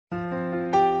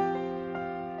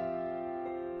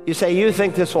You say, you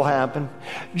think this will happen?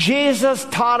 Jesus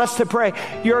taught us to pray,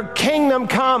 your kingdom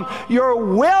come, your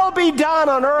will be done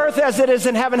on earth as it is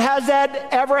in heaven. Has that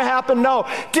ever happened? No.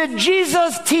 Did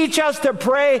Jesus teach us to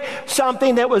pray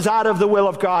something that was out of the will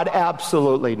of God?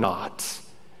 Absolutely not.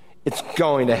 It's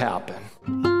going to happen.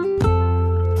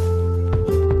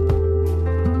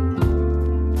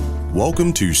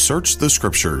 Welcome to Search the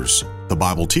Scriptures, the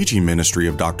Bible teaching ministry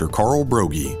of Dr. Carl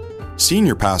Broggi,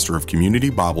 Senior Pastor of Community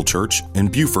Bible Church in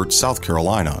Beaufort, South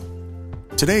Carolina.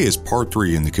 Today is part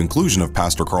 3 in the conclusion of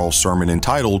Pastor Carl's sermon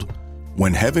entitled,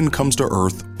 When Heaven Comes to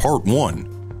Earth, Part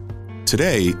 1.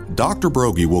 Today, Dr.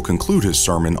 Broggi will conclude his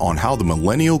sermon on how the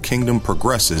millennial kingdom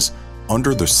progresses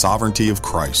under the sovereignty of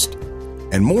Christ,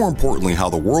 and more importantly, how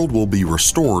the world will be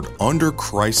restored under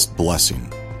Christ's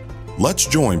blessing. Let's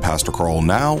join Pastor Carl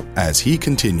now as he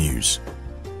continues.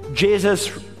 Jesus,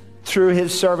 through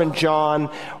his servant John,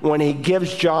 when he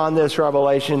gives John this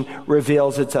revelation,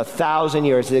 reveals it's 1,000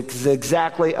 years. It's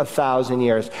exactly 1,000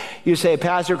 years. You say,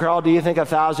 Pastor Carl, do you think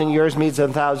 1,000 years means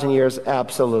 1,000 years?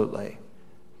 Absolutely.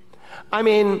 I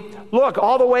mean, look,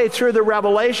 all the way through the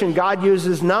Revelation, God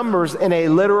uses numbers in a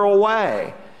literal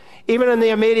way. Even in the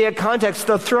immediate context,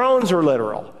 the thrones are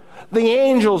literal. The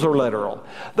angels are literal.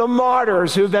 The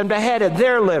martyrs who've been beheaded,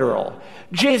 they're literal.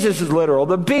 Jesus is literal.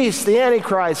 The beast, the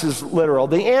Antichrist, is literal.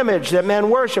 The image that men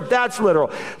worship, that's literal.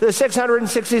 The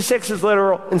 666 is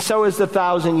literal, and so is the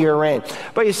 1,000-year reign.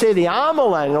 But you see, the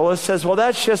amillennialist says, well,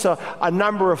 that's just a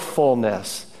number of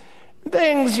fullness.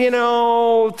 Things,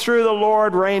 through the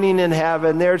Lord reigning in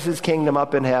heaven, there's his kingdom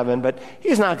up in heaven, but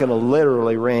he's not going to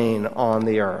literally reign on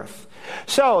the earth.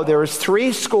 So there's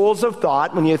 3 schools of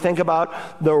thought when you think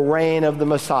about the reign of the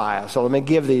Messiah. So let me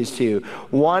give these to you.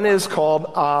 One is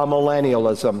called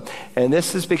amillennialism, and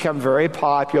this has become very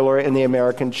popular in the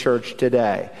American church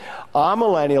today.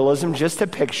 Amillennialism, just to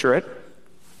picture it,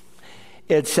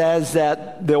 it says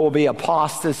that there will be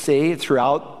apostasy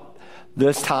throughout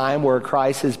this time where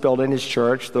Christ is building his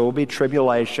church. There will be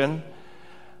tribulation,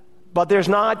 but there's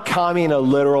not coming a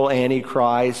literal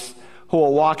Antichrist who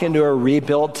will walk into a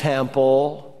rebuilt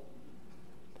temple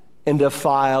and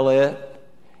defile it.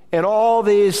 And all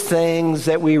these things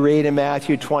that we read in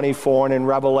Matthew 24 and in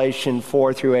Revelation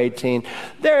 4 through 18,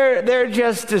 they're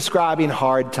just describing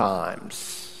hard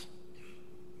times.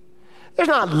 There's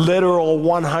not literal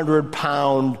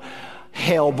 100-pound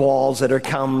hail balls that are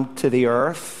come to the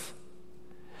earth.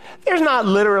 There's not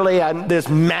literally this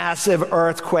massive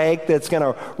earthquake that's going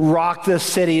to rock the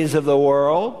cities of the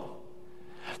world.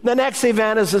 The next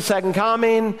event is the second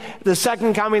coming. The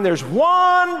second coming, there's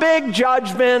one big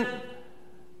judgment.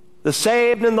 The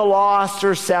saved and the lost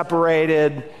are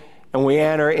separated, and we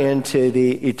enter into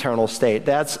the eternal state.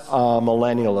 That's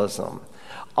millennialism.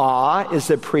 Is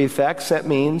the prefix that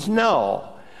means no.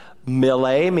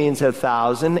 Mille means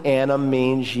 1,000. Annum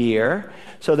means year.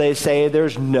 So they say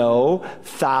there's no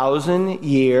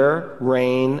 1,000-year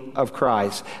reign of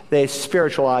Christ. They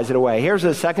spiritualize it away. Here's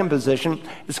the second position.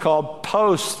 It's called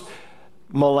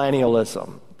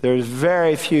post-millennialism. There's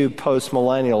very few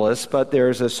post-millennialists, but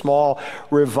there's a small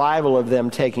revival of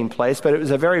them taking place. But it was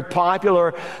a very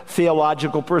popular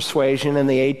theological persuasion in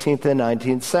the 18th and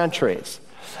 19th centuries.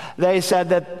 They said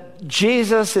that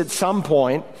Jesus, at some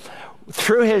point,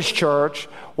 through his church,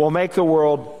 will make the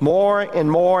world more and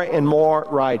more and more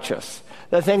righteous.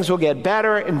 That things will get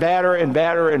better and better and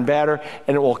better and better,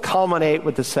 and it will culminate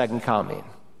with the second coming.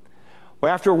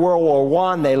 Well, after World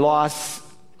War I, they lost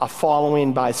a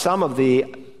following by some of the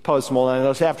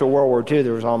post-millennialists. After World War II,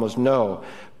 there was almost no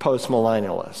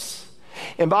post-millennialists.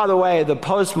 And by the way, the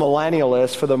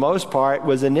post-millennialist, for the most part,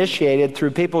 was initiated through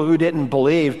people who didn't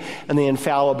believe in the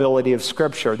infallibility of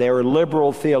Scripture. They were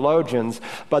liberal theologians,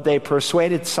 but they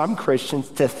persuaded some Christians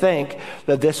to think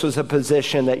that this was a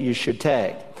position that you should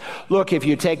take. Look, if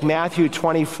you take Matthew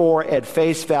 24 at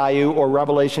face value or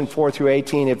Revelation 4 through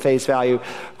 18 at face value,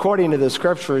 according to the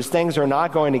Scriptures, things are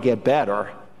not going to get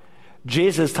better.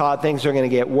 Jesus taught things are going to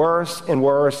get worse and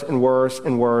worse and worse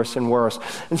and worse and worse.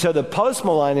 And so the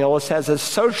postmillennialist has a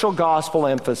social gospel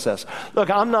emphasis.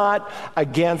 Look, I'm not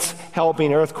against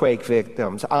helping earthquake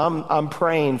victims. I'm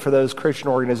praying for those Christian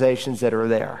organizations that are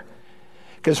there.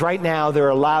 Because right now they're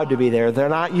allowed to be there. They're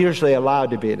not usually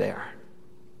allowed to be there.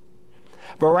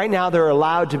 But right now they're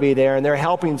allowed to be there, and they're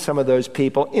helping some of those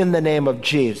people in the name of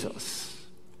Jesus.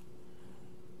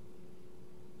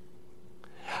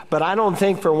 But I don't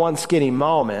think for one skinny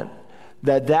moment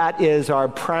that is our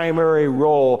primary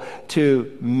role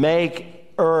to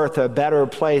make earth a better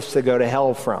place to go to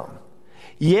hell from.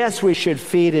 Yes, we should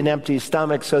feed an empty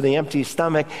stomach so the empty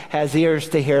stomach has ears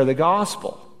to hear the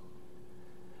gospel.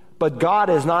 But God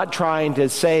is not trying to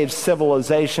save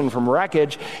civilization from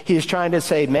wreckage. He's trying to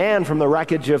save man from the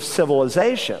wreckage of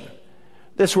civilization.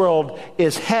 This world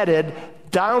is headed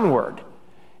downward.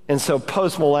 And so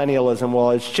postmillennialism,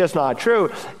 well, it's just not true.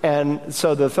 And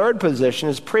so the third position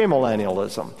is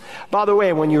premillennialism. By the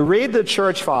way, when you read the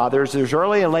church fathers, there's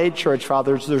early and late church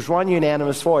fathers, there's one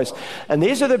unanimous voice. And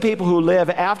these are the people who live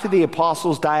after the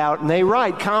apostles die out, and they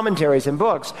write commentaries and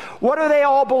books. What do they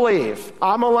all believe?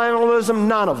 Amillennialism?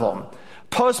 None of them.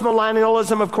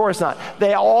 Postmillennialism? Of course not.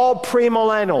 They all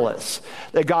premillennialists.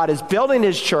 That God is building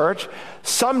his church.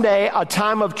 Someday a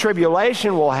time of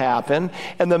tribulation will happen.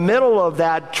 In the middle of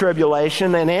that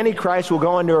tribulation, an Antichrist will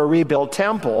go into a rebuilt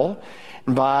temple.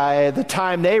 And by the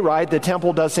time they write, the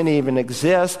temple doesn't even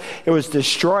exist. It was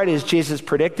destroyed as Jesus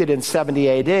predicted in 70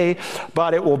 AD.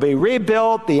 But it will be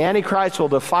rebuilt. The Antichrist will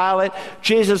defile it.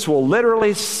 Jesus will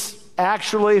literally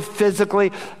actually,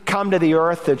 physically come to the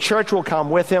earth. The church will come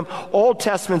with him. Old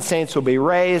Testament saints will be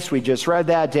raised. We just read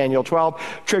that, Daniel 12.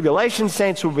 Tribulation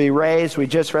saints will be raised. We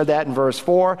just read that in verse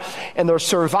 4. And the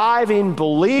surviving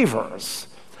believers,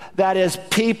 that is,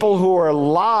 people who are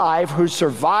alive, who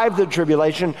survived the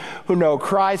tribulation, who know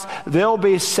Christ, they'll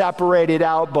be separated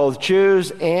out, both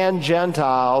Jews and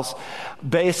Gentiles,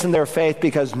 based on their faith,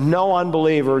 because no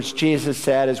unbelievers, Jesus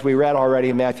said, as we read already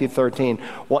in Matthew 13,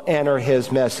 will enter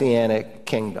his messianic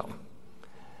kingdom.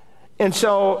 And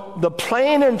so the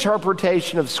plain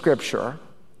interpretation of Scripture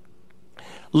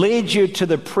leads you to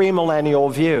the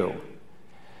premillennial view.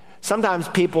 Sometimes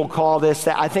people call this,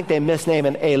 I think they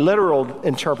misname it, a literal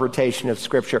interpretation of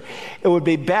Scripture. It would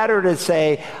be better to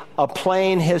say a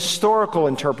plain historical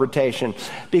interpretation,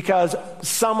 because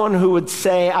someone who would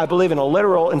say, I believe in a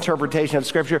literal interpretation of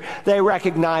Scripture, they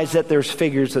recognize that there's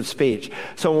figures of speech.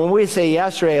 So when we say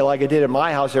yesterday, like I did at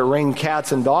my house, it rained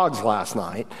cats and dogs last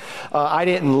night, I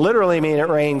didn't literally mean it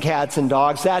rained cats and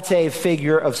dogs. That's a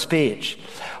figure of speech.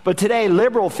 But today,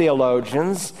 liberal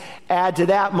theologians add to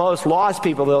that. Most lost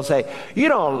people, they'll say, you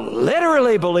don't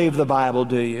literally believe the Bible,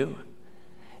 do you?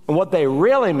 And what they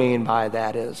really mean by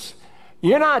that is,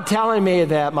 you're not telling me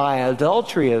that my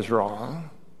adultery is wrong.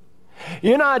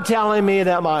 You're not telling me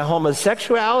that my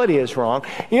homosexuality is wrong.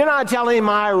 You're not telling me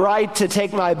my right to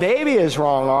take my baby is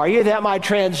wrong, are you? That my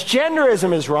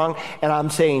transgenderism is wrong? And I'm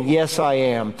saying, yes, I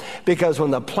am. Because when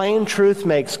the plain truth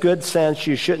makes good sense,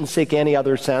 you shouldn't seek any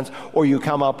other sense, or you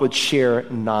come up with sheer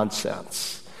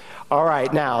nonsense. All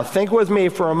right, now, think with me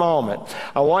for a moment.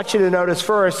 I want you to notice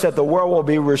first that the world will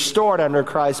be restored under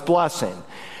Christ's blessing.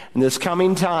 In this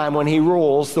coming time, when he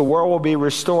rules, the world will be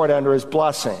restored under his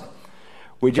blessing.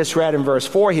 We just read in verse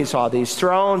 4, he saw these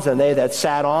thrones, and they that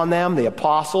sat on them, the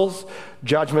apostles,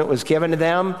 judgment was given to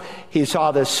them. He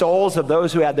saw the souls of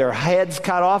those who had their heads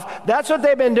cut off. That's what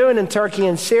they've been doing in Turkey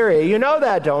and Syria. You know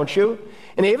that, don't you?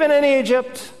 And even in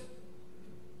Egypt.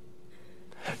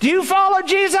 Do you follow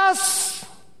Jesus?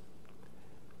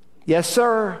 Yes,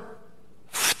 sir.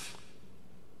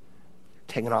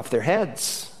 Taking off their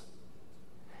heads.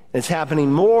 It's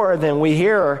happening more than we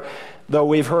hear, though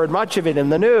we've heard much of it in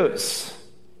the news.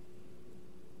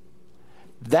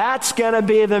 That's going to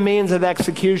be the means of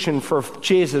execution for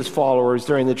Jesus followers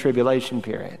during the tribulation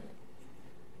period.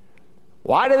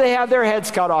 Why do they have their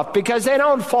heads cut off? Because they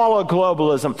don't follow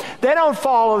globalism. They don't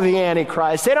follow the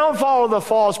Antichrist. They don't follow the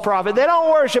false prophet. They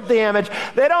don't worship the image.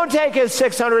 They don't take his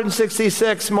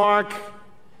 666 mark.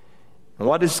 And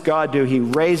what does God do? He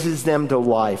raises them to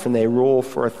life, and they rule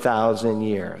for 1,000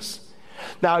 years.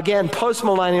 Now again,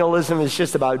 postmillennialism is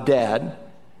just about dead.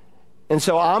 And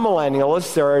so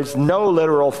amillennialists, there is no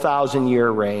literal 1,000-year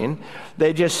reign.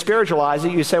 They just spiritualize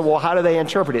it. You say, well, how do they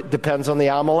interpret it? Depends on the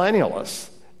amillennialists.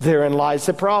 Therein lies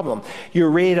the problem. You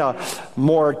read a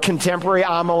more contemporary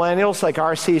amillennialist like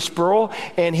R.C. Sproul,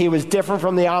 and he was different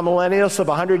from the amillennialists of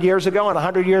 100 years ago, and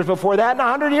 100 years before that, and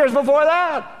 100 years before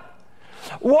that.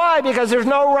 Why? Because there's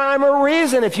no rhyme or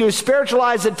reason. If you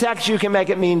spiritualize the text, you can make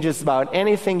it mean just about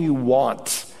anything you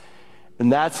want.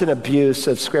 And that's an abuse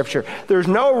of Scripture. There's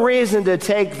no reason to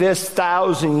take this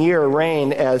 1,000-year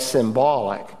reign as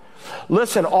symbolic.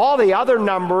 Listen, all the other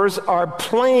numbers are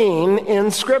plain in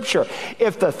Scripture.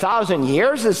 If the 1,000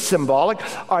 years is symbolic,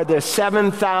 are there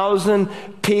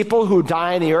 7,000 people who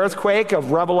die in the earthquake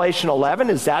of Revelation 11?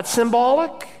 Is that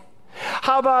symbolic?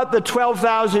 How about the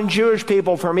 12,000 Jewish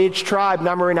people from each tribe,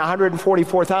 numbering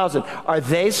 144,000? Are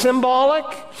they symbolic?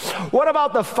 What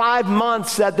about the 5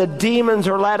 months that the demons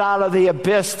are let out of the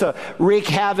abyss to wreak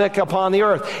havoc upon the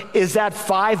earth? Is that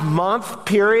 5-month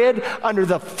period under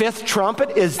the 5th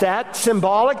trumpet? Is that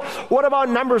symbolic? What about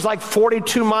numbers like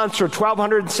 42 months or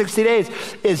 1,260 days?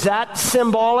 Is that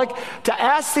symbolic? To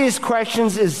ask these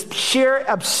questions is sheer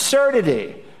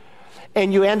absurdity.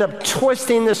 And you end up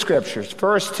twisting the scriptures.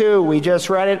 Verse 2, we just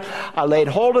read it. I laid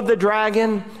hold of the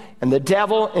dragon and the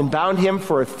devil and bound him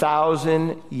for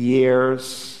 1,000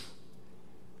 years.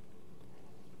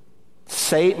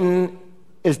 Satan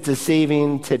is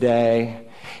deceiving today.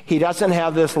 He doesn't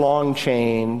have this long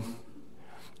chain.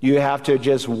 You have to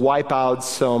just wipe out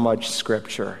so much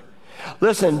scripture.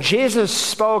 Listen, Jesus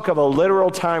spoke of a literal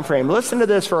time frame. Listen to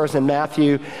this verse in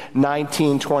Matthew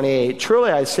 19:28. Truly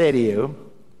I say to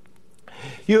you,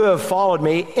 you have followed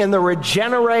me in the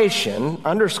regeneration.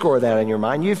 Underscore that in your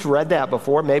mind. You've read that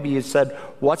before. Maybe you said,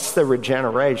 what's the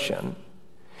regeneration?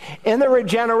 In the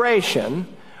regeneration,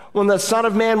 when the Son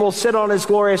of Man will sit on his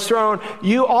glorious throne,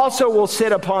 you also will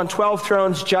sit upon 12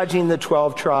 thrones, judging the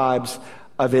 12 tribes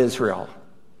of Israel.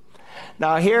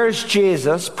 Now here's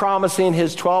Jesus promising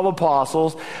his 12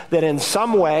 apostles that in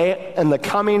some way, in the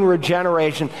coming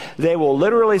regeneration, they will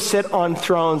literally sit on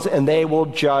thrones and they will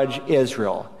judge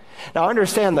Israel. Now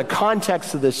understand the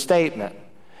context of this statement.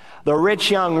 The rich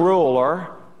young ruler,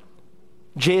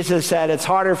 Jesus said it's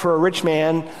harder for a rich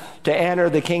man to enter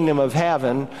the kingdom of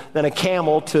heaven than a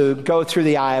camel to go through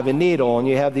the eye of a needle. And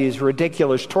you have these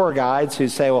ridiculous tour guides who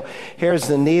say, well, here's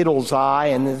the needle's eye,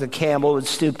 and the camel would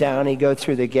stoop down and he'd go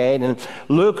through the gate. And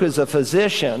Luke, who's a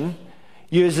physician,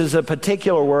 uses a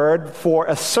particular word for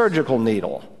a surgical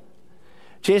needle.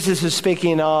 Jesus is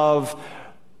speaking of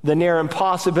the near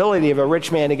impossibility of a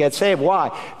rich man to get saved.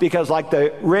 Why? Because like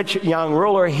the rich young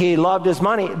ruler, he loved his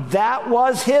money. That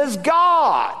was his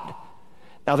God.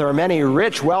 Now, there are many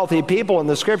rich, wealthy people in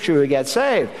the scripture who get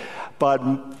saved. But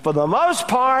for the most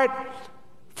part,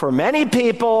 for many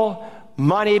people,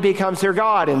 money becomes their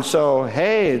God. And so,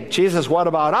 hey, Jesus, what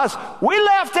about us? We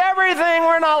left everything.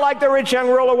 We're not like the rich young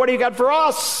ruler. What do you got for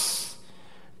us?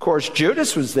 Of course,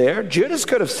 Judas was there. Judas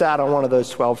could have sat on one of those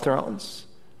 12 thrones.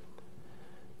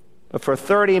 But for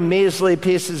 30 measly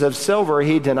pieces of silver,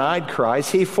 he denied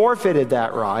Christ. He forfeited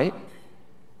that right.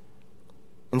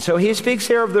 And so he speaks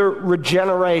here of the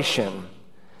regeneration.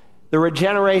 The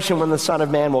regeneration when the Son of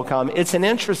Man will come. It's an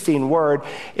interesting word.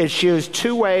 It's used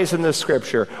two ways in the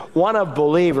scripture. One of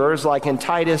believers, like in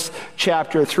Titus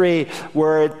chapter 3,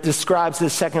 where it describes the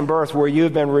second birth, where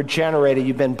you've been regenerated,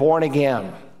 you've been born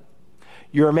again.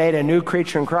 You're made a new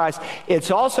creature in Christ.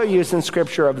 It's also used in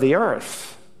scripture of the earth.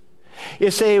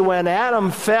 You see, when Adam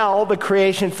fell, the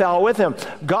creation fell with him.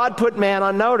 God put man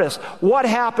on notice. What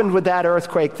happened with that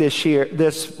earthquake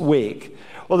this week?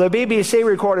 Well, the BBC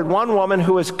recorded one woman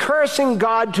who was cursing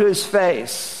God to his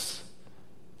face.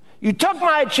 You took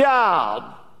my child.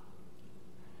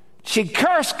 She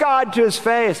cursed God to his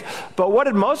face. But what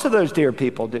did most of those dear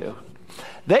people do?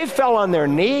 They fell on their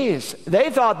knees. They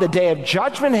thought the day of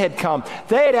judgment had come.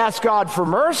 They had asked God for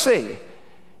mercy.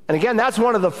 And again, that's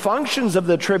one of the functions of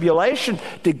the tribulation,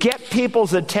 to get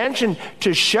people's attention,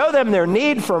 to show them their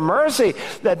need for mercy,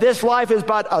 that this life is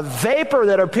but a vapor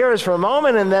that appears for a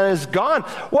moment and then is gone.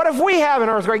 What if we have an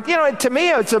earthquake? You know, to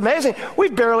me, it's amazing.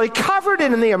 We've barely covered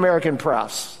it in the American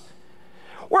press.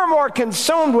 We're more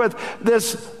consumed with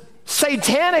this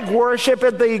satanic worship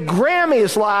at the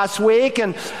Grammys last week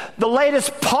and the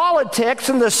latest politics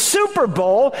and the Super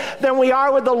Bowl than we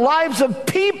are with the lives of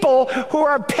people who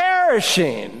are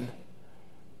perishing,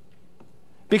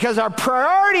 because our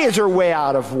priorities are way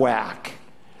out of whack.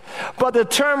 But the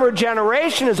term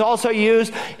regeneration is also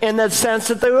used in the sense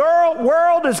that the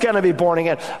world is going to be born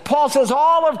again. Paul says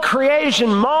all of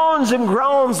creation moans and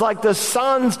groans like the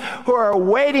sons who are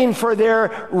waiting for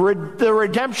the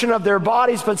redemption of their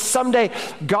bodies, but someday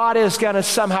God is going to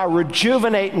somehow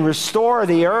rejuvenate and restore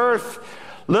the earth.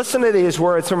 Listen to these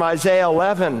words from Isaiah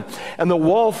 11. And the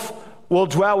wolf will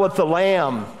dwell with the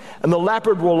lamb, and the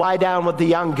leopard will lie down with the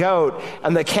young goat,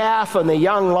 and the calf and the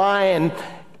young lion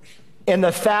and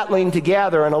the fatling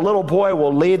together, and a little boy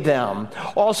will lead them.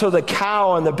 Also the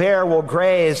cow and the bear will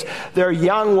graze. Their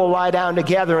young will lie down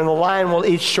together, and the lion will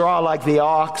eat straw like the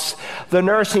ox. The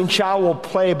nursing child will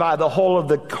play by the hole of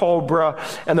the cobra,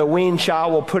 and the weaned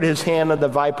child will put his hand in the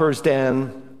viper's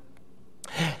den.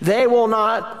 They will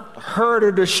not hurt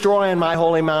or destroy in my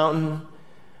holy mountain,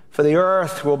 for the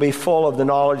earth will be full of the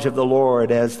knowledge of the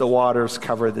Lord as the waters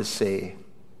cover the sea.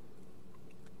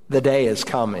 The day is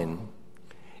coming.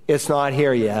 It's not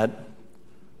here yet.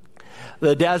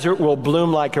 The desert will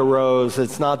bloom like a rose.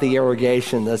 It's not the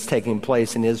irrigation that's taking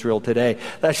place in Israel today.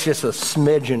 That's just a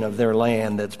smidgen of their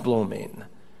land that's blooming.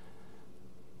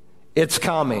 It's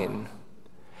coming.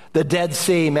 The Dead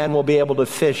Sea, men will be able to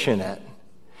fish in it.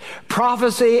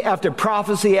 Prophecy after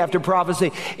prophecy after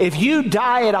prophecy. If you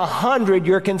die at 100,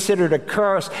 you're considered a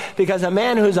curse, because a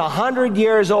man who's 100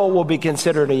 years old will be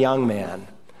considered a young man.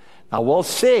 Now we'll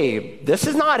see. This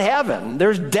is not heaven.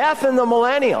 There's death in the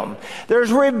millennium.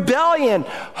 There's rebellion.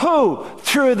 Who?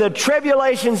 Through the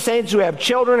tribulation saints who have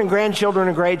children and grandchildren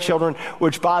and great children,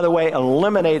 which, by the way,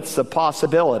 eliminates the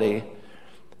possibility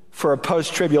for a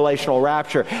post-tribulational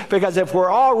rapture. Because if we're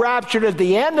all raptured at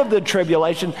the end of the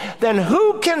tribulation, then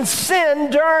who can sin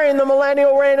during the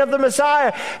millennial reign of the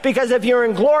Messiah? Because if you're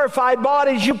in glorified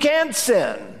bodies, you can't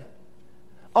sin.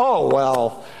 Oh,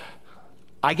 well,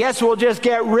 I guess we'll just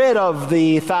get rid of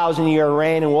the 1,000-year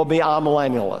reign and we'll be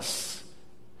amillennialists.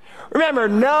 Remember,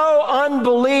 no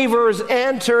unbelievers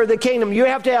enter the kingdom. You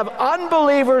have to have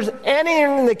unbelievers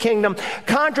entering the kingdom,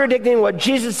 contradicting what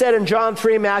Jesus said in John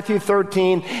 3, Matthew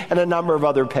 13, and a number of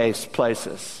other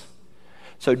places.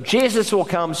 So Jesus will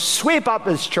come, sweep up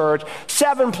his church.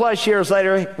 7+ years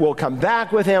later, we'll come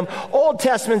back with him. Old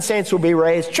Testament saints will be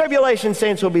raised. Tribulation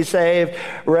saints will be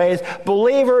raised.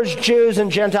 Believers, Jews,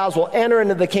 and Gentiles will enter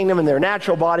into the kingdom in their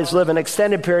natural bodies, live an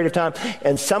extended period of time,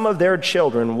 and some of their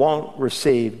children won't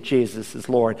receive Jesus as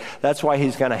Lord. That's why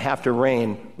he's going to have to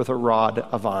reign with a rod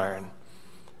of iron.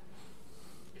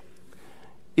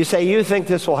 You say, you think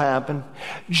this will happen?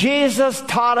 Jesus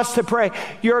taught us to pray,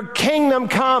 your kingdom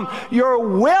come,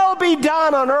 your will be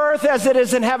done on earth as it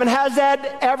is in heaven. Has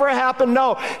that ever happened?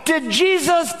 No. Did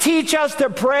Jesus teach us to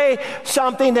pray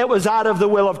something that was out of the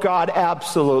will of God?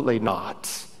 Absolutely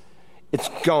not. It's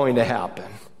going to happen.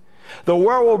 The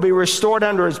world will be restored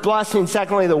under his blessing.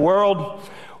 Secondly, the world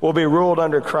will be ruled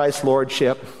under Christ's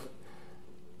lordship.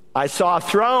 I saw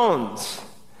thrones,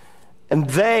 and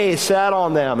they sat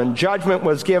on them, and judgment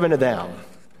was given to them.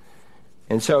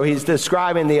 And so he's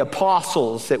describing the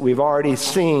apostles that we've already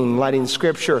seen, letting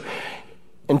Scripture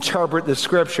interpret the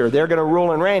Scripture. They're going to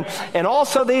rule and reign. And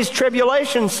also these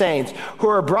tribulation saints who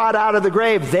are brought out of the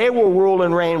grave, they will rule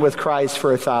and reign with Christ for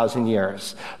 1,000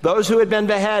 years. Those who had been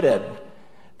beheaded,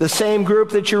 the same group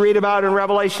that you read about in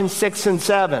Revelation 6 and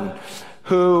 7,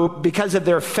 who, because of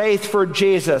their faith for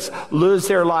Jesus, lose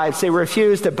their lives. They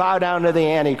refuse to bow down to the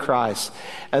Antichrist.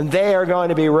 And they are going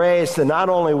to be raised, and not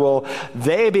only will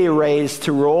they be raised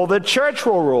to rule, the church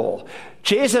will rule.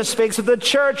 Jesus speaks of the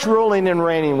church ruling and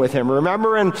reigning with him.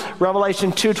 Remember in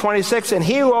Revelation 2:26, and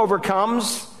he who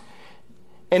overcomes,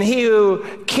 and he who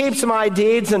keeps my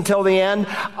deeds until the end,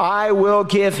 I will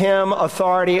give him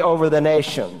authority over the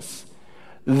nations.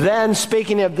 Then,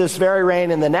 speaking of this very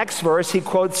reign, in the next verse, he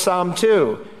quotes Psalm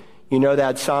 2. You know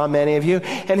that psalm, many of you.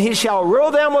 And he shall rule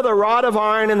them with a rod of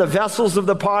iron, and the vessels of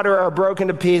the potter are broken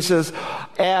to pieces,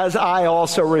 as I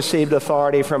also received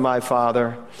authority from my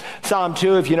Father. Psalm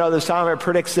 2, if you know the psalm, it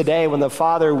predicts the day when the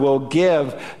Father will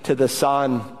give to the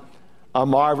Son a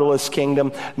marvelous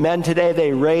kingdom. Men today,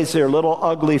 they raise their little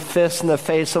ugly fists in the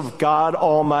face of God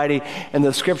Almighty, and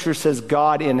the Scripture says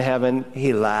God in heaven,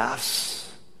 he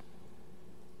laughs,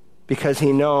 because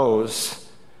he knows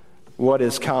what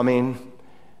is coming.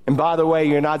 And by the way,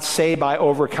 you're not saved by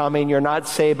overcoming. You're not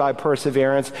saved by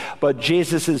perseverance. But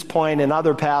Jesus' point in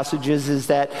other passages is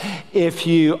that if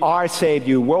you are saved,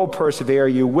 you will persevere,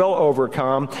 you will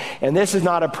overcome. And this is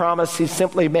not a promise he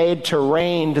simply made to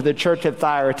reign to the church at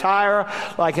Thyatira.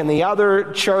 Like in the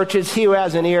other churches, he who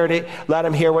has an ear, to let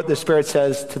him hear what the Spirit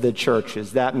says to the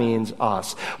churches. That means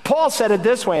us. Paul said it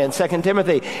this way in 2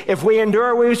 Timothy, if we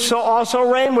endure, we shall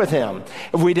also reign with him.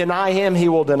 If we deny him, he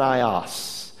will deny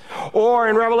us. Or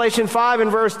in Revelation 5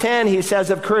 and verse 10, he says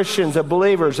of Christians, of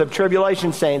believers, of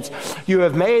tribulation saints, you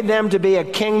have made them to be a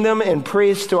kingdom and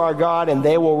priests to our God, and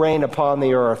they will reign upon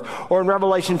the earth. Or in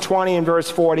Revelation 20 and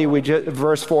verse 4,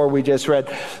 we just read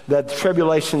that the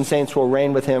tribulation saints will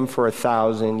reign with him for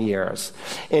 1,000 years.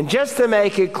 And just to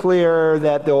make it clear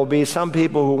that there will be some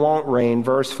people who won't reign,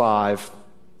 verse 5,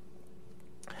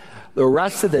 the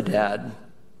rest of the dead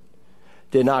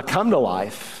did not come to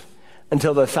life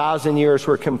until the 1,000 years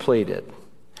were completed.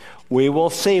 We will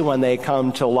see when they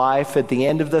come to life at the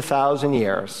end of the 1,000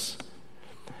 years.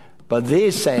 But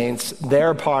these saints,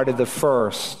 they're part of the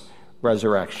first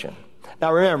resurrection.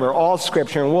 Now remember, all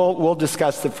Scripture, and we'll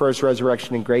discuss the first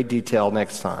resurrection in great detail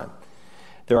next time.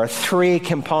 There are 3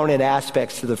 component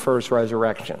aspects to the first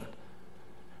resurrection.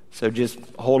 So just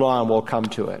hold on, we'll come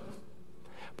to it.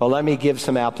 But let me give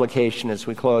some application as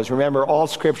we close. Remember, all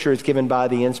Scripture is given by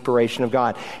the inspiration of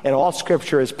God, and all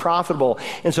Scripture is profitable.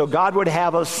 And so God would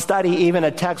have us study even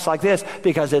a text like this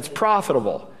because it's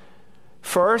profitable.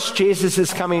 First,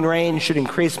 Jesus' coming reign should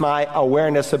increase my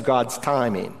awareness of God's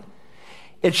timing.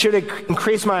 It should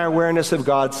increase my awareness of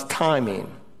God's timing.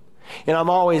 And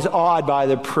I'm always awed by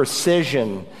the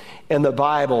precision in the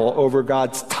Bible over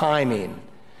God's timing.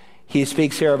 He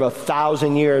speaks here of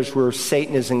 1,000 years where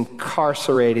Satan is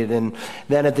incarcerated. And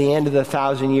then at the end of the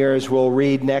 1,000 years, we'll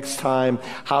read next time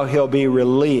how he'll be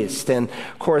released. And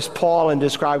of course, Paul, in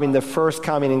describing the first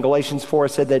coming in Galatians 4,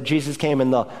 said that Jesus came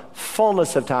in the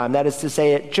fullness of time. That is to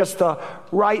say, at just the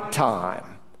right time.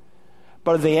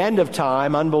 But at the end of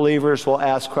time, unbelievers will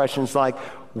ask questions like,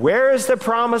 where is the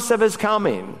promise of his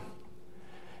coming?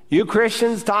 You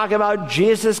Christians talk about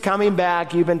Jesus coming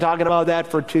back. You've been talking about that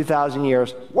for 2,000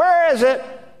 years. Where is it?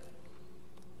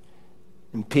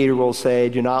 And Peter will say,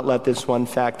 do not let this one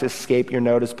fact escape your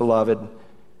notice, beloved,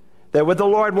 that with the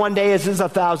Lord 1 day is as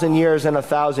 1,000 years, and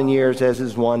 1,000 years as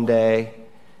is 1 day.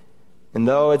 And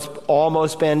though it's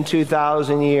almost been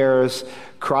 2,000 years,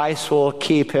 Christ will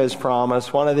keep his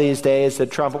promise. One of these days, the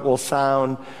trumpet will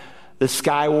sound. The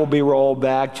sky will be rolled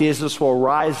back. Jesus will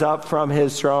rise up from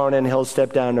his throne, and he'll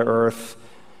step down to earth,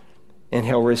 and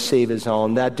he'll receive his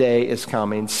own. That day is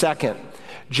coming. Second,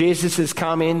 Jesus'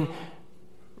 coming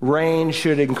reign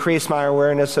should increase my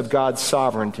awareness of God's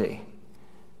sovereignty.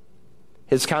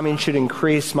 His coming should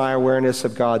increase my awareness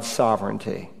of God's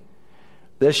sovereignty.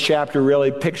 This chapter really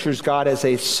pictures God as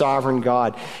a sovereign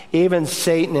God. Even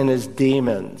Satan and his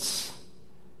demons,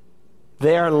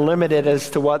 they are limited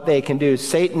as to what they can do.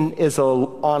 Satan is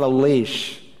on a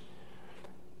leash.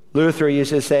 Luther used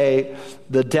to say,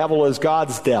 the devil is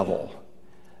God's devil,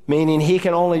 meaning he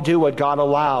can only do what God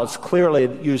allows. Clearly,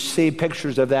 you see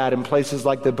pictures of that in places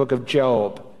like the book of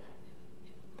Job.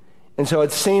 And so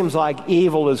it seems like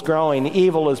evil is growing,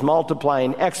 evil is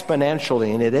multiplying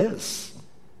exponentially, and it is.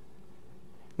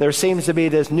 There seems to be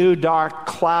this new dark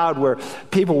cloud where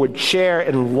people would share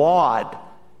and laud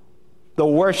the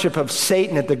worship of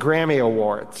Satan at the Grammy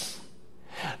Awards.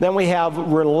 Then we have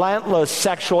relentless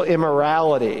sexual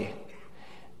immorality.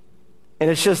 And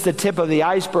it's just the tip of the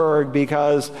iceberg,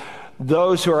 because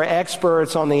those who are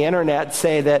experts on the internet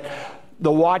say that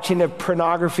the watching of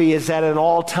pornography is at an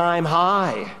all-time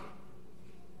high.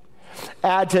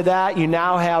 Add to that, you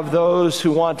now have those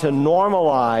who want to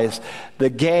normalize the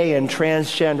gay and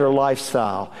transgender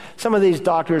lifestyle. Some of these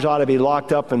doctors ought to be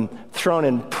locked up and thrown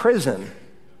in prison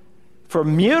for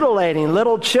mutilating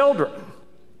little children.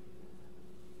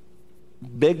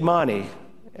 Big money.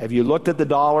 Have you looked at the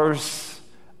dollars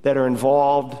that are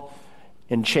involved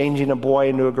in changing a boy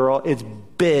into a girl? It's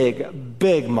big,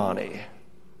 big money.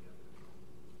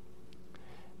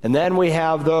 And then we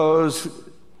have those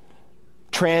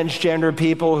transgender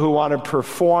people who want to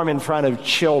perform in front of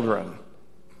children.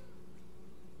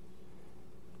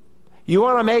 You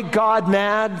want to make God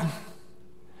mad?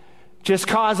 Just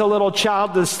cause a little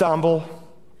child to stumble.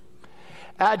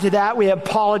 Add to that, we have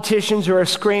politicians who are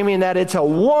screaming that it's a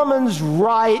woman's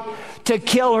right to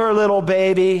kill her little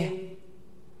baby.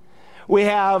 We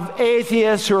have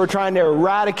atheists who are trying to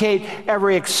eradicate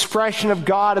every expression of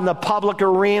God in the public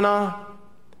arena.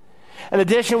 In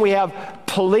addition, we have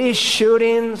police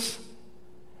shootings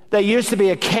that used to be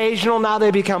occasional, now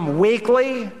they become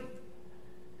weekly.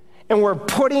 And we're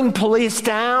putting police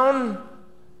down.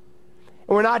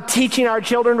 We're not teaching our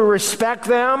children to respect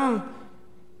them.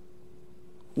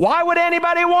 Why would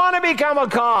anybody want to become a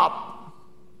cop?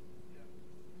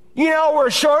 You know, we're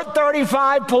short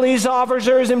 35 police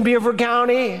officers in Beaufort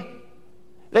County.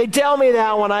 They tell me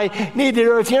that when I need to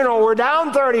do a funeral. We're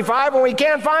down 35 and we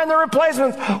can't find the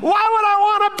replacements. Why would I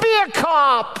want to be a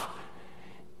cop?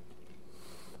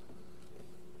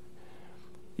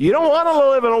 You don't want to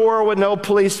live in a world with no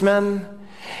policemen.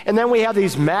 And then we have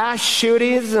these mass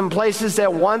shootings in places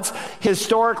that once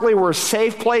historically were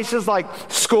safe places like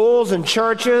schools and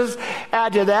churches.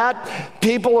 Add to that,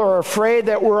 people are afraid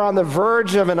that we're on the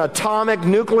verge of an atomic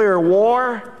nuclear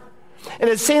war. And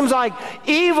it seems like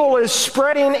evil is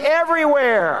spreading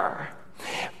everywhere.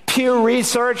 Pew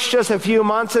Research just a few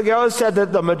months ago said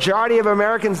that the majority of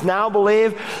Americans now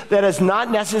believe that it's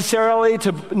not necessary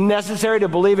to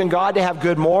believe in God to have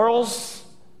good morals.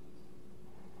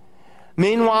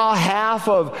 Meanwhile, half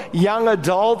of young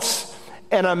adults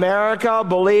in America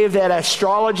believe that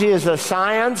astrology is a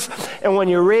science. And when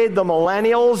you read the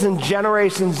millennials and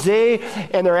Generation Z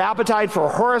and their appetite for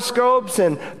horoscopes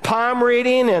and palm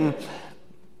reading, and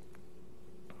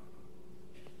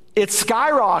it's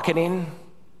skyrocketing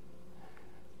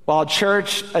while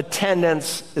church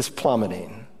attendance is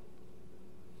plummeting.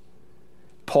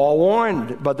 Paul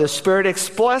warned, but the Spirit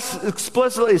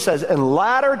explicitly says, in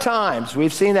latter times,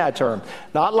 we've seen that term,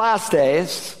 not last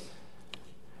days,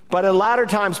 but in latter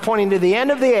times, pointing to the end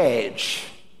of the age,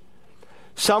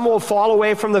 some will fall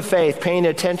away from the faith, paying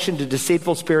attention to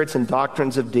deceitful spirits and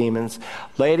doctrines of demons.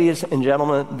 Ladies and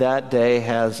gentlemen, that day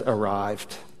has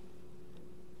arrived.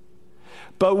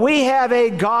 But we have a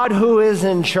God who is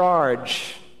in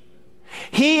charge.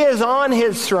 He is on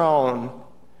his throne.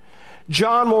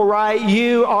 John will write,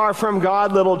 you are from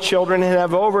God, little children, and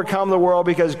have overcome the world,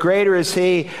 because greater is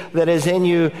he that is in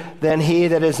you than he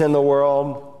that is in the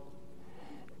world.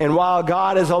 And while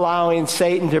God is allowing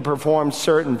Satan to perform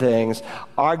certain things,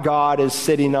 our God is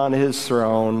sitting on his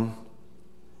throne,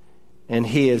 and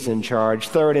he is in charge.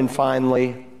 Third and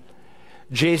finally,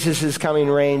 Jesus' coming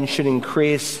reign should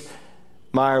increase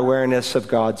my awareness of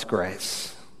God's grace.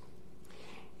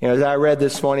 You know, as I read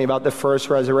this morning about the first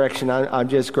resurrection, I'm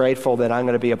just grateful that I'm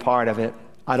going to be a part of it.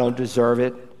 I don't deserve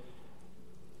it.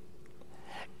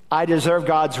 I deserve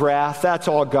God's wrath. That's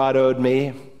all God owed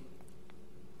me.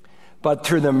 But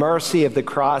through the mercy of the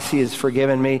cross, he has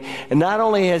forgiven me. And not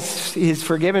only has he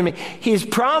forgiven me, he's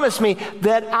promised me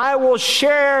that I will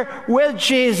share with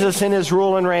Jesus in his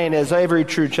rule and reign, as every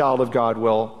true child of God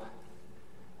will.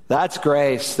 That's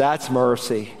grace. That's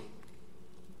mercy.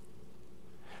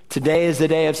 Today is the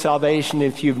day of salvation.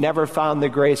 If you've never found the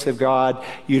grace of God,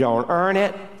 you don't earn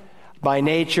it. By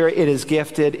nature, it is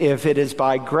gifted. If it is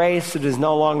by grace, it is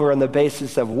no longer on the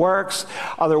basis of works.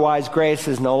 Otherwise, grace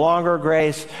is no longer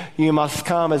grace. You must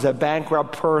come as a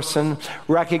bankrupt person,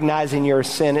 recognizing your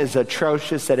sin is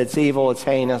atrocious, that it's evil, it's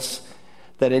heinous,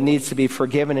 that it needs to be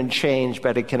forgiven and changed,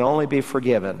 but it can only be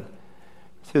forgiven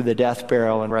through the death,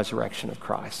 burial, and resurrection of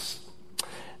Christ.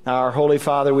 Now, our Holy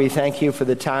Father, we thank you for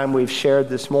the time we've shared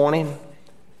this morning.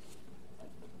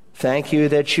 Thank you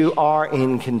that you are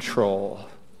in control,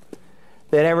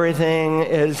 that everything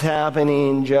is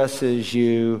happening just as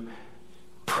you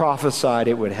prophesied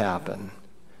it would happen,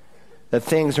 that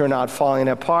things are not falling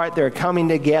apart, they're coming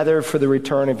together for the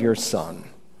return of your Son.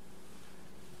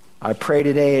 I pray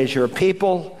today as your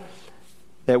people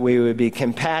that we would be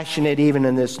compassionate even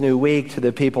in this new week to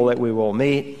the people that we will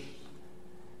meet,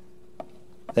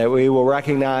 that we will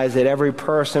recognize that every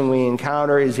person we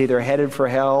encounter is either headed for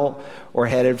hell or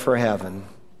headed for heaven.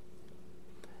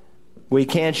 We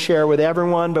can't share with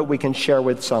everyone, but we can share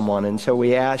with someone. And so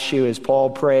we ask you, as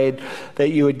Paul prayed, that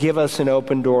you would give us an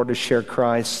open door to share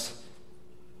Christ.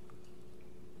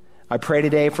 I pray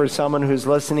today for someone who's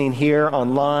listening here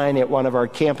online at one of our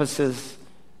campuses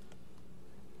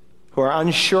who are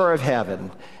unsure of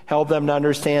heaven. Help them to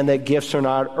understand that gifts are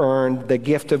not earned. The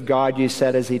gift of God, you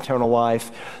said, is eternal life.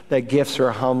 That gifts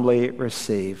are humbly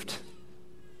received.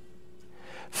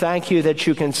 Thank you that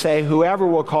you can say, whoever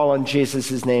will call on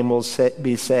Jesus' name will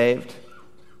be saved.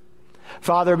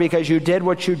 Father, because you did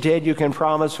what you did, you can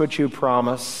promise what you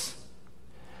promise,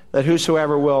 that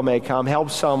whosoever will may come.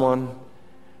 Help someone,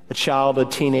 a child, a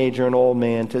teenager, an old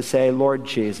man, to say, Lord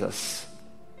Jesus,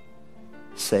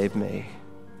 save me.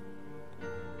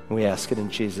 We ask it in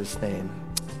Jesus' name.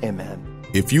 Amen.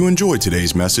 If you enjoyed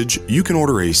today's message, you can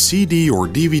order a CD or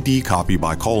DVD copy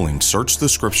by calling Search the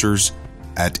Scriptures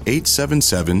at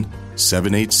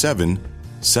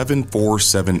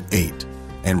 877-787-7478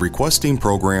 and requesting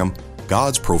program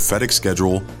God's Prophetic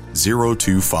Schedule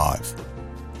 025.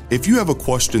 If you have a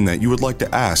question that you would like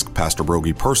to ask Pastor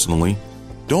Broggi personally,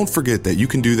 don't forget that you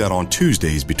can do that on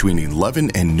Tuesdays between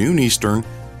 11 and noon Eastern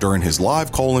during his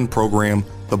live call-in program,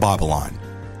 The Bible Line.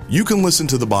 You can listen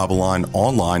to The Bible Line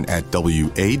online at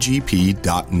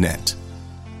wagp.net.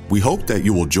 We hope that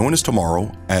you will join us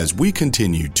tomorrow as we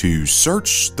continue to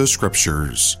search the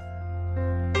Scriptures.